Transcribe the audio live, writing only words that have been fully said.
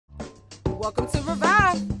Welcome to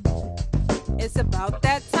Revive. It's about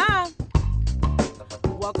that time.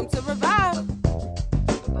 Welcome to Revive.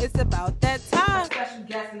 It's about that time. Special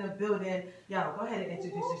guest in the building. Yo, go ahead and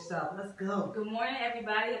introduce yourself. Let's go. Good morning,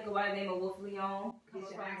 everybody. I go by the name of Wolfe Leone. Get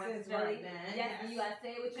your accents right, man. Yes, you gotta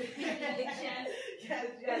say it with your chest.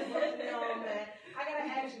 Yes, Wolfe Leone, man. I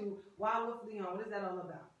gotta ask you, why Wolfe Leone? What is that all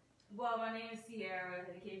about? Well, my name is Sierra,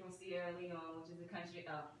 and it came from Sierra Leone, which is a country.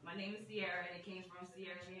 My name is Sierra, and it came from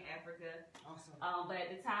Sierra Leone, Africa. Awesome. But at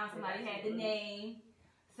the time, somebody had the name.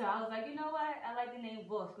 So I was like, you know what? I like the name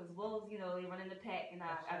Wolf because wolves, you know, they run in the pack, and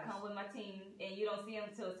I come with my team, and you don't see them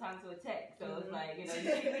until it's time to attack. So it's like, you know, you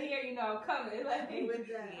see me here, you know, I'm coming. Like, with that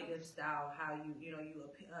creative style, how you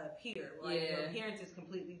appear, like your appearance is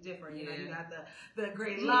completely different. You know, you got the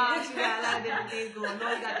great locks, you got a lot of different things going on.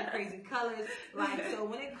 You got the crazy colors. Like, so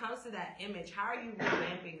when it comes to that image, how are you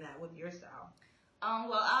revamping that with your style?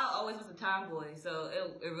 Well, I always was a tomboy, so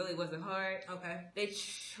it really wasn't hard. Okay. They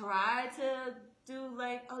tried to do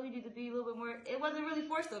like, oh, you need to be a little bit more. It wasn't really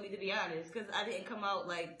forced on me, to be honest, because I didn't come out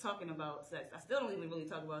like talking about sex. I still don't even really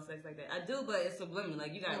talk about sex like that. I do, but it's subliminal.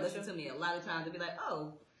 Like, you gotta listen to me a lot of times to be like,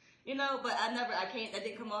 oh, you know. But I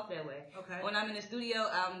didn't come off that way. Okay. When I'm in the studio,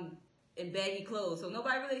 I'm in baggy clothes, so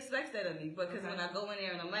nobody really expects that of me. But because when I go in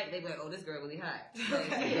there and I'm like, they be like, oh, this girl really hot.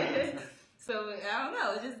 Like, so I don't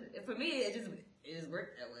know. It just, for me, it just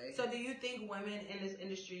worked that way. So do you think women in this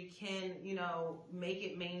industry can, you know, make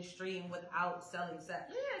it mainstream without selling sex?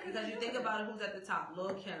 Yeah, because you think about it, who's at the top?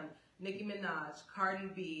 Lil' Kim, Nicki Minaj, Cardi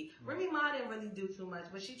B. Remy Ma didn't really do too much,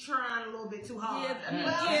 but she trying a little bit too hard.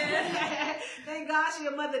 Thank God she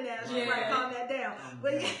a mother now. She's right, calm that down.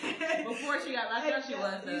 But before she got locked up, she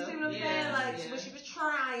was. You see what I'm saying? Like, but she was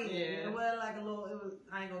trying. Yeah. Well, like a little. It was.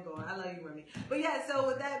 I ain't gonna go on. I love you, Remy. But yeah. So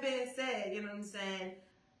with that being said, you know what I'm saying.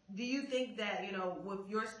 Do you think that, you know, with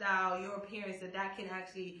your style, your appearance, that can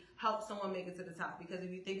actually help someone make it to the top? Because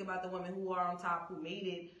if you think about the women who are on top, who made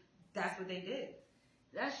it, that's what they did.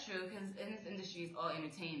 That's true, because in this industry, it's all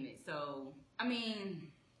entertainment. So, I mean,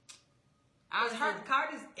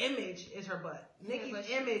 Cardi's image is her butt. Nicki's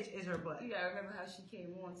image is her butt. You gotta remember how she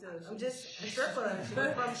came on, too. I'm just a stripper. She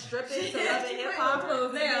went from stripping to loving hip-hop to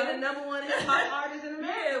being the #1 hip-hop artist in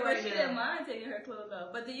America right now. She didn't mind taking her clothes off.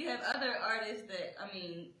 But then you have other artists that, I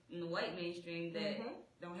mean, in the white mainstream that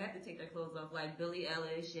don't have to take their clothes off, like Billie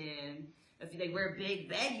Eilish, and if they wear big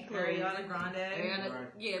baggy clothes. Ariana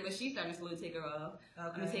Grande. Yeah, but she's starting to slowly take her off.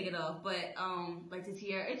 Okay. Take it off. But like the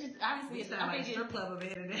tiara, it just honestly, I think strip club over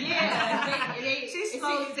here today. Yeah, she's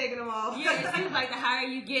slowly taking them off. Yeah, it seems like the higher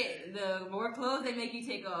you get, the more clothes they make you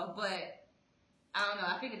take off. But I don't know.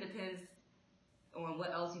 I think it depends on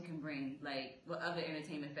what else you can bring, like what other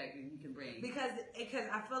entertainment factor you can bring. Because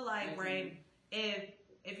I feel like, right,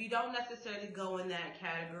 if you don't necessarily go in that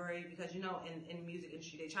category, because, you know, in music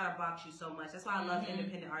industry, they try to box you so much. That's why I love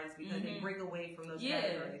independent artists, because they break away from those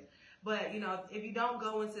categories. But, you know, if you don't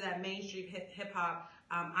go into that mainstream hip-hop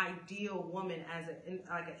ideal woman as an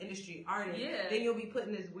industry artist, then you'll be put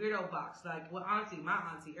in this weirdo box. Like, my auntie,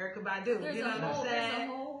 Erykah Badu. There's you know what I'm saying? There's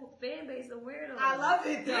a whole fan base of weirdos. I love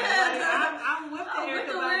it, though. Like, I'm with the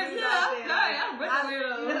Erykah Badu out there. I'm with the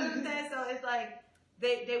weirdos. You know what I'm saying? So it's like,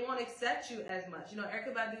 they won't accept you as much. You know,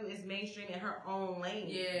 Erykah Badu is mainstream in her own lane.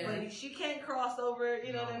 Yeah. But she can't cross over,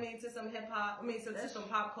 you know what I mean, to some hip hop, to some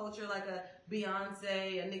pop culture like a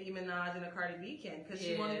Beyonce, a Nicki Minaj, and a Cardi B can, because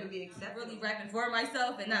she won't even be accepted. I'm really rapping for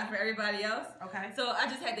myself and not for everybody else. Okay. So I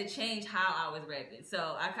just had to change how I was rapping.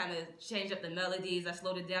 So I kind of changed up the melodies. I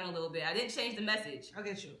slowed it down a little bit. I didn't change the message. I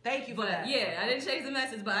get you. Thank you for that. Yeah, I didn't change the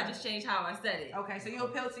message, but I just changed how I said it. Okay, so you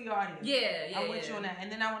appeal to your audience. Yeah. I'm with you on that.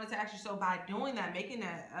 And then I wanted to ask you, so by doing that, making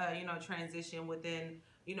that, you know, transition within,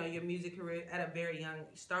 you know, your music career at a very young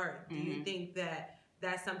start, do you think that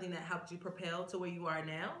that's something that helped you propel to where you are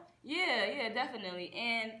now? Yeah, definitely.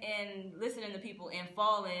 And listening to people and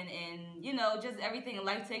falling and, you know, just everything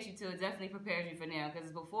life takes you to, it definitely prepares you for now.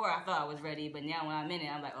 Because before I thought I was ready, but now when I'm in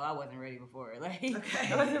it, I'm like, oh, I wasn't ready before. Like,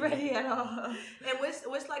 I wasn't ready at all. And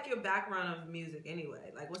what's like your background of music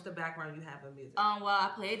anyway? Like, what's the background you have in music? Well,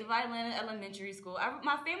 I played the violin in elementary school.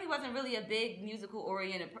 My family wasn't really a big musical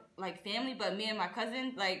oriented like family, but me and my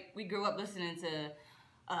cousin, like, we grew up listening to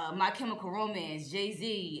My Chemical Romance,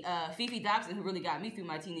 Jay-Z, Fifi Dobson, who really got me through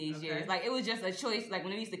my teenage years. Like, it was just a choice. Like,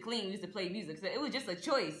 when we used to clean, we used to play music. So it was just a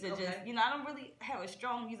choice to just, you know, I don't really have a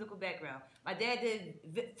strong musical background. My dad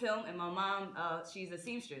did film, and my mom, she's a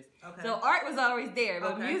seamstress. So art was always there,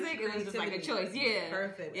 but music, it was just like a choice. Yeah.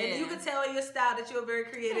 Perfect. And you could tell in your style that you're very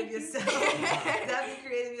creative yourself. Definitely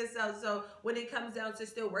creative yourself. So when it comes down to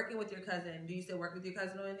still working with your cousin, do you still work with your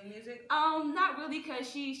cousin on any music? Not really, because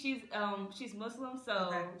she's Muslim, so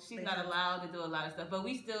she's not allowed to do a lot of stuff. But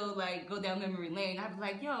we still like go down memory lane. I'd be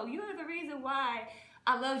like, yo, you're the reason why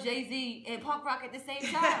I love Jay-Z and punk rock at the same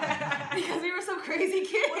time because we were some crazy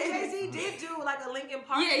kids. Well, Jay-Z did do like a Linkin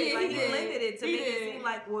Park thing. Like he blended it to make it seem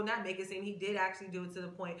like, well, not make it seem, he did actually do it to the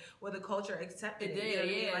point where the culture accepted it. You know what I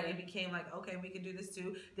mean? Like it became like, okay, we can do this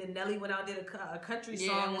too. Then Nelly went out and did a country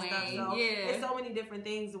song and stuff. So there's so many different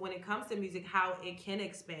things when it comes to music, how it can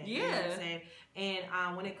expand. You know what I'm saying? And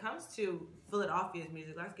when it comes to Philadelphia's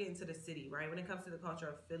music, let's get into the city, right? When it comes to the culture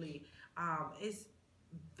of Philly, it's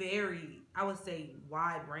very, I would say,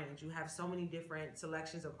 wide range. You have so many different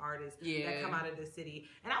selections of artists that come out of the city,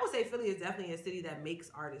 and I would say Philly is definitely a city that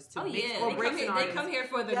makes artists too. Oh they come here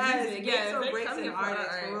for the music. Yes, or breaks in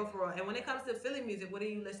artists for real. And when it comes to Philly music, what are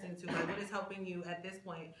you listening to? Like, what is helping you at this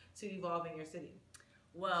point to evolve in your city?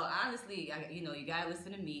 Well, honestly, you gotta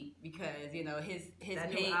listen to Meek because his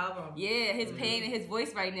that pain, new album. His pain and his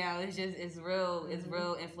voice right now is real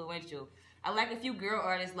influential. I like a few girl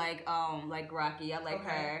artists like Rocky. I like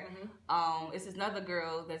her. It's this another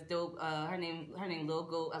girl that's dope. Her name Lil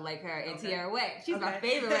Goat. I like her. And Tierra Whack. She's my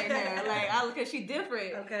favorite right now. Like I look at she's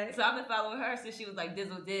different. So I've been following her since she was like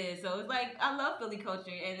Dizzle did. So it's like I love Philly culture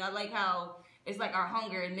and I like how it's like our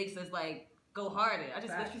hunger and makes us like go harder. I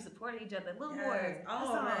just wish we supported each other a little more.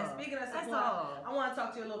 Oh man, speaking of support, I want to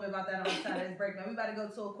talk to you a little bit about that on the side of this break, man. We about to go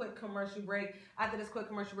to a quick commercial break. After this quick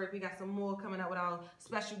commercial break, we got some more coming up with our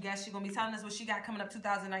special guest. She's gonna be telling us what she got coming up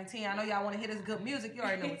 2019. I know y'all want to hear this good music. You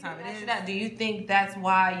already know what time it is. Do you think that's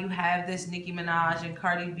why you have this Nicki Minaj and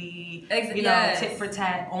Cardi B, tit for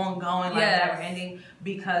tat ongoing, like never ending,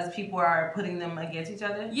 because people are putting them against each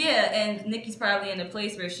other? Yeah, and Nicki's probably in a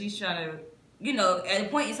place where she's trying to, at a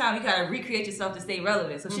point in time, you gotta recreate yourself to stay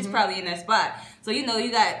relevant. So she's probably in that spot. So you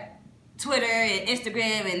got Twitter and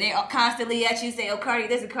Instagram, and they're constantly at you saying, "Oh, Cardi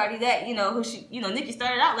this and Cardi that." Nicki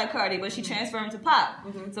started out like Cardi, but she transformed to pop.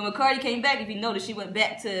 So when Cardi came back, if you notice, she went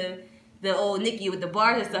back to the old Nicki with the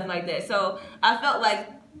bars and stuff like that. So I felt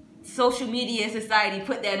like social media and society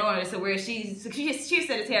put that on her, so where she's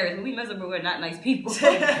Sagittarius, and we miserable, we're not nice people.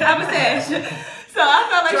 I'm a Sag. So I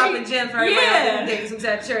felt like dropping gems for everybody dating some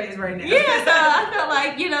Sagittarius right now. Yeah, so I felt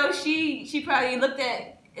like, she probably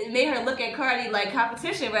it made her look at Cardi like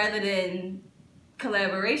competition rather than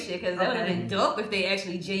collaboration, because that would have been dope if they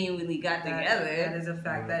actually genuinely got together. That is a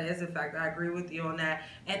fact. That is a fact. I agree with you on that.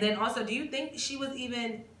 And then also, do you think she was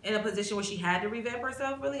even in a position where she had to revamp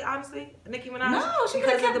herself, really, honestly, Nicki Minaj? No, she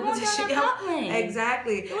because of the position.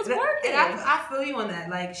 Exactly. It was working. And I feel you on that.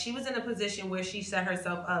 Like, she was in a position where she set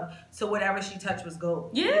herself up so whatever she touched was gold.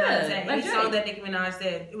 Yeah. You know what I'm saying? Any song that Nicki Minaj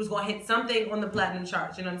said, it was going to hit something on the platinum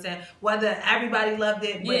charts. You know what I'm saying? Whether everybody loved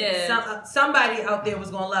it, but somebody out there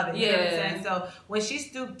was going to love it. You know what I'm saying? So when she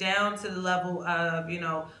stooped down to the level of,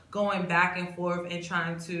 going back and forth and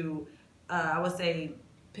trying to, I would say,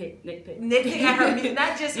 nitpick at her music,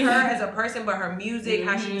 not just her as a person, but her music,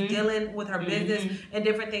 how she was dealing with her business and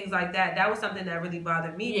different things like that. That was something that really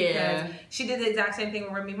bothered me because she did the exact same thing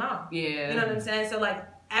with Remy Ma. You know what I'm saying? So like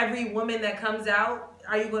every woman that comes out,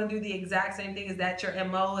 are you going to do the exact same thing? Is that your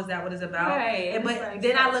MO? Is that what it's about? Right. But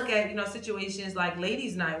then I look at, situations like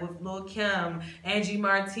Ladies Night with Lil' Kim, Angie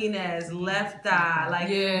Martinez, Left Eye,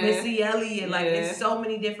 Missy Elliott, it's so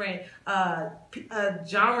many different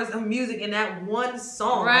genres of music in that one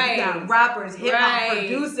song. Right. You got rappers, hip-hop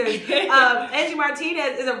producers. Angie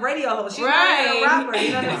Martinez is a radio host. She's not a rapper.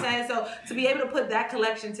 You know what I'm saying? So to be able to put that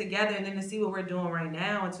collection together and then to see what we're doing right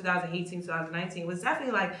now in 2018, 2019 was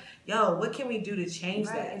definitely like, yo, what can we do to change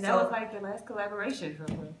that? And that was like the last collaboration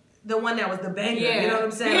for her. The one that was the banger, you know what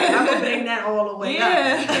I'm saying? Like, I'm gonna bang that all the way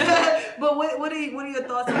up. But what are your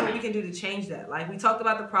thoughts on what we can do to change that? Like, we talked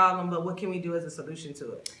about the problem, but what can we do as a solution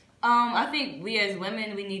to it? I think we as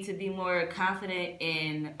women, we need to be more confident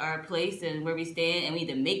in our place and where we stand, and we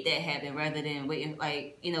need to make that happen rather than waiting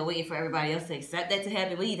for everybody else to accept that to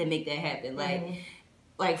happen. We need to make that happen.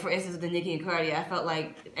 Like for instance, with the Nicki and Cardi, I felt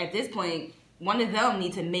like at this point, one of them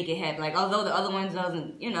needs to make it happen. Like, although the other one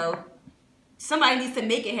doesn't, somebody needs to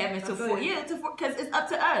make it happen because it's up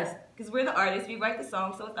to us. Because we're the artists, we write the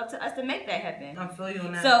song, so it's up to us to make that happen. I feel you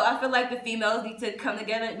on that. So I feel like the females need to come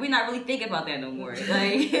together. We're not really thinking about that no more.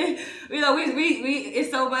 Like,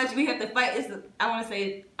 it's so much we have to fight. It's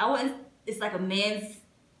like a man's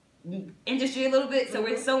industry a little bit. So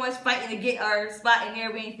we're so much fighting to get our spot in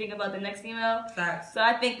there. We ain't thinking about the next female. Facts. So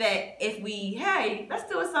I think that if let's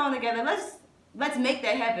do a song together. Let's make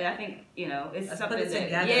that happen. I think, it's let's something put it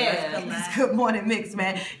that, together. It's Good Morning Mix,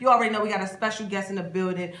 man. You already know we got a special guest in the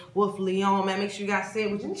building, Wolfe Leone, man. Make sure you guys say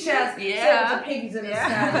it with your chest. Say it with your pinkies in the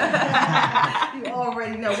sky. You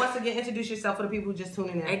already know. Once again, introduce yourself for the people who just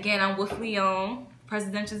tuning in. Again, I'm Wolfe Leone,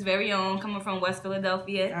 Presidential's very own, coming from West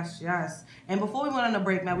Philadelphia. Yes. And before we went on the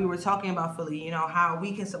break, man, we were talking about Philly, you know, how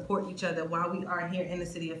we can support each other while we are here in the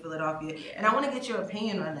city of Philadelphia. Yeah. And I want to get your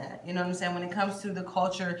opinion on that, you know what I'm saying, when it comes to the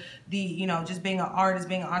culture, you know, just being an artist,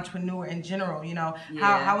 being an entrepreneur in general, you know,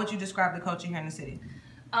 how would you describe the culture here in the city?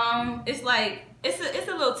 It's like, it's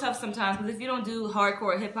a little tough sometimes, because if you don't do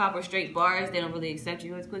hardcore hip hop or straight bars, they don't really accept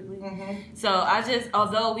you as quickly. So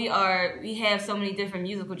although we have so many different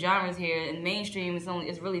musical genres here, and mainstream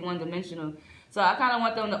it's really one dimensional. So I kind of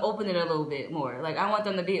want them to open it a little bit more. Like, I want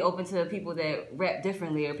them to be open to people that rap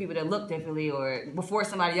differently, or people that look differently, or before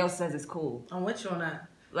somebody else says it's cool. I'm with you on that.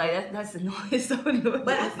 Like, that's annoying. So annoying.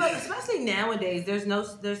 But I feel like, especially nowadays, there's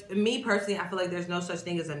me personally, I feel like there's no such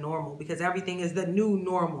thing as a normal, because everything is the new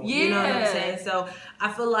normal. Yeah. You know what I'm saying? So I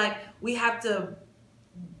feel like we have to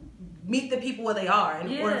meet the people where they are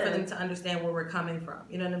in order for them to understand where we're coming from.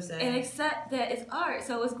 You know what I'm saying? And accept that it's art,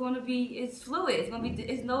 so it's fluid.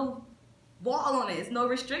 It's no wall on it. It's no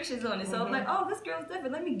restrictions on it. So I'm like, oh, this girl's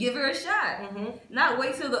different. Let me give her a shot. Not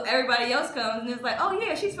wait till everybody else comes and it's like, oh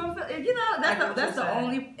yeah, she's from Philly. You know, that's the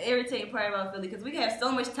only irritating part about Philly, because we have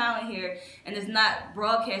so much talent here, and it's not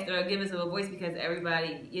broadcasted or given us a voice because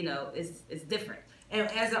everybody, you know, is different. And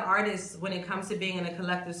as an artist, when it comes to being in a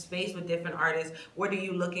collective space with different artists, what are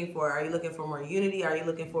you looking for? Are you looking for more unity? Are you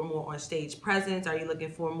looking for more on stage presence? Are you looking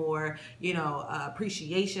for more, you know,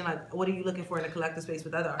 appreciation? Like, what are you looking for in a collective space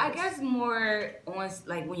with other artists? I guess more on,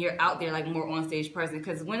 like, when you're out there, like, more on stage presence.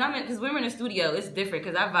 Because when we're in the studio, it's different,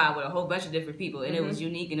 because I vibe with a whole bunch of different people, and it was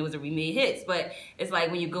unique, and it was we made hits. But it's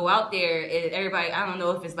like when you go out there, everybody, I don't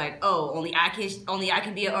know if it's like, oh, only I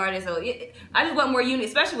can be an artist. So I just want more unity,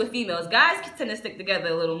 especially with females. Guys tend to stick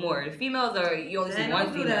together a little more. The females you only see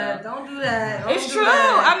one female. Don't do that. It's true.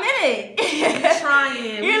 I'm in it. We're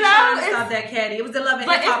trying. We're trying to stop that caddy. It was the love and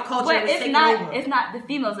hip hop culture. But it's not the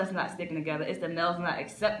females that's not sticking together. It's the males not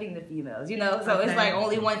accepting the females. You know, so it's like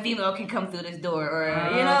only one female can come through this door, or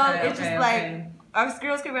you know, it's just like. Our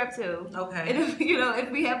girls can rap too. Okay. And if, you know,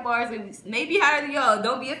 if we have bars, maybe higher than y'all,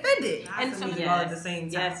 don't be offended. And some all at the same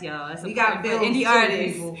time. Yes, y'all. We got bills indie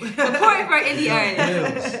artists. Support for indie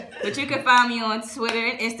artists. But you can find me on Twitter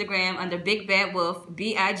and Instagram under Big Bad Wolf,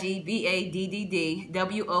 BIGBADDD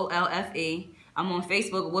WOLFE. I'm on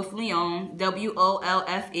Facebook, Wolfe Leone,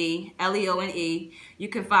 WOLFE, LEONE. You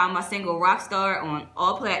can find my single Rockstar on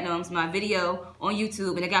all platinums, my video on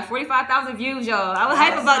YouTube, and it got 45,000 views, y'all. I was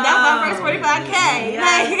hype about that, my first 45K.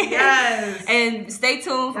 Yes. And stay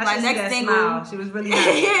tuned for my next single. Smile. She was really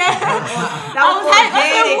happy. I was hype. I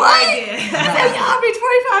said, what? I said, y'all reach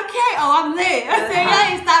 45K. Oh, I'm lit. I said, y'all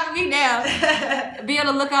ain't stopping me now. Be on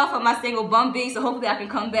the lookout for my single Bum B, so hopefully I can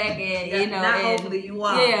come back and, you know. Hopefully you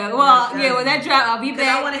are. Yeah, well, when that drop, I'll be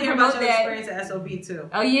back. I want to hear about your experience at SOB too.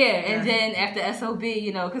 Oh yeah, and then after SOB,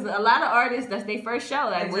 you know, because a lot of artists, that's their first show,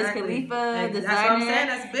 like Wiz Khalifa, Designer. That's what I'm saying.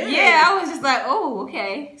 That's big. Yeah, I was just like, oh,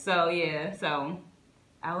 okay. So yeah, so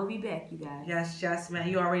I will be back, you guys. Yes, man.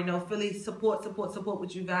 You already know Philly. Support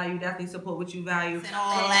what you value. Definitely support what you value. And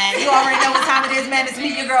all that. You already know what time it is, man. It's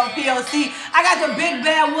me, your girl, P.O.C. I got the Big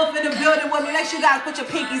Bad Wolf in the building with me. Make sure you guys put your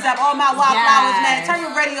pinkies up. All my wildflowers, man. Turn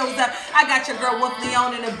your radios up. I got your girl, Wolfe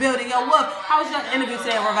Leone, in the building. Yo, Wolf, how was your interview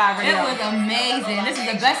today at Revive Radio? It was amazing. This is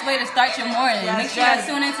the best way to start your morning. Make sure you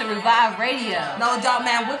tune in to Revive Radio. No doubt,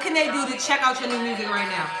 man. What can they do to check out your new music right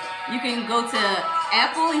now? You can go to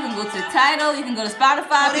Apple, you can go to Tidal, you can go to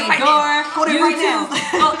Spotify, Pandora, YouTube.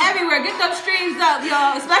 Go everywhere. Get them streams up,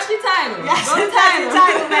 y'all. Especially Tidal. Yes, go to Tidal,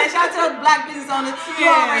 man. Shout out to black business owners. You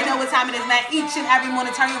already know what time it is, man. Each and every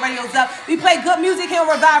morning, turn your radios up. We play good music here on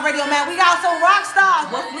Revive Radio, man. We got some rock stars.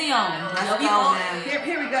 Wolfe Leone. Let's go, man.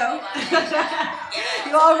 Here we go.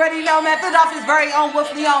 You already know, man. Philadelphia's very own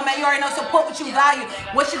Wolfe Leone, man. You already know. Support what you value.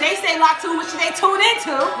 What should they stay locked to? What should they tune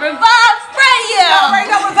into? Revive Radio. You already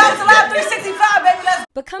know. Revive Live 365, baby. Let's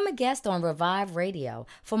become a guest on Revive Radio.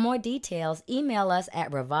 For more details, email us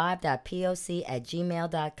at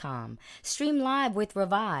revive.poc@gmail.com. Stream live with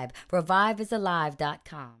Revive.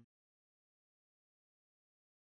 ReviveIsAlive.com.